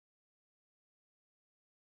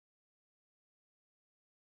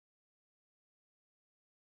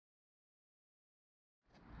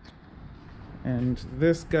And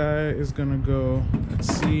this guy is gonna go, let's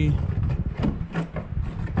see,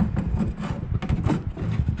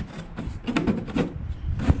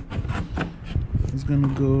 he's gonna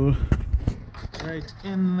go right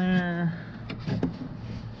in there.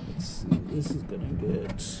 Let's see, this is gonna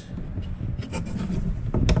get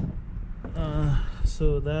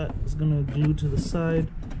so that is gonna glue to the side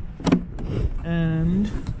and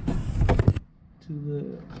to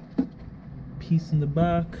the piece in the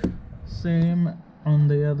back. Same on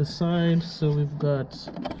the other side. So we've got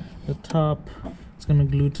the top, it's gonna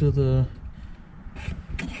glue to the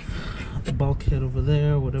bulkhead over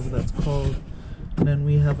there, whatever that's called. And then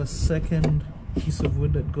we have a second piece of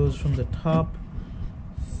wood that goes from the top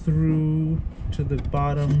through to the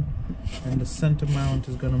bottom, and the center mount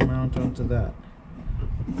is going to mount onto that.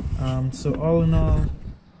 So all in all,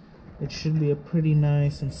 it should be a pretty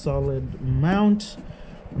nice and solid mount,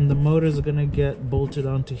 and the motors are going to get bolted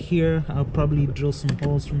onto here. I'll probably drill some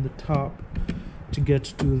holes from the top to get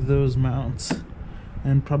to those mounts,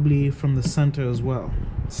 and probably from the center as well.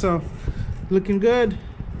 So looking good.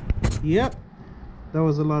 Yep, that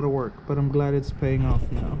was a lot of work, but I'm glad it's paying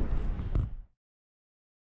off now.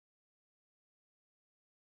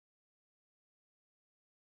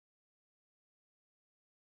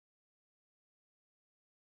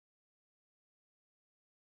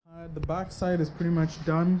 The back side is pretty much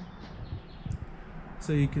done,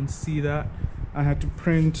 so you can see that I had to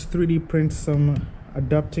 3D print some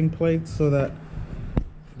ducting plates so that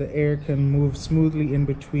the air can move smoothly in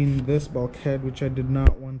between this bulkhead, which I did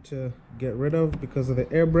not want to get rid of because of the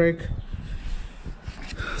air brake.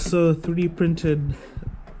 So 3D printed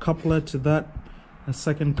coupler to that, a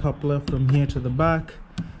second coupler from here to the back,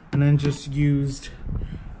 and then just used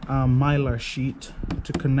MYLAR sheet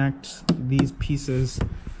to connect these pieces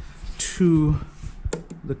to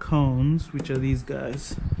the cones, which are these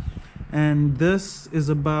guys. And this is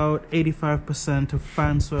about 85% of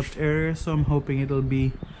fan swept area, so I'm hoping it'll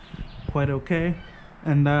be quite okay.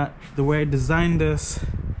 And that the way I designed this,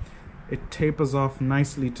 it tapers off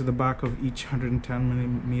nicely to the back of each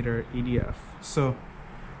 110mm EDF. So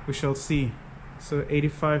we shall see. So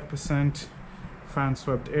 85% fan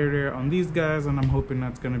swept area on these guys, and I'm hoping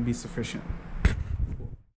that's going to be sufficient.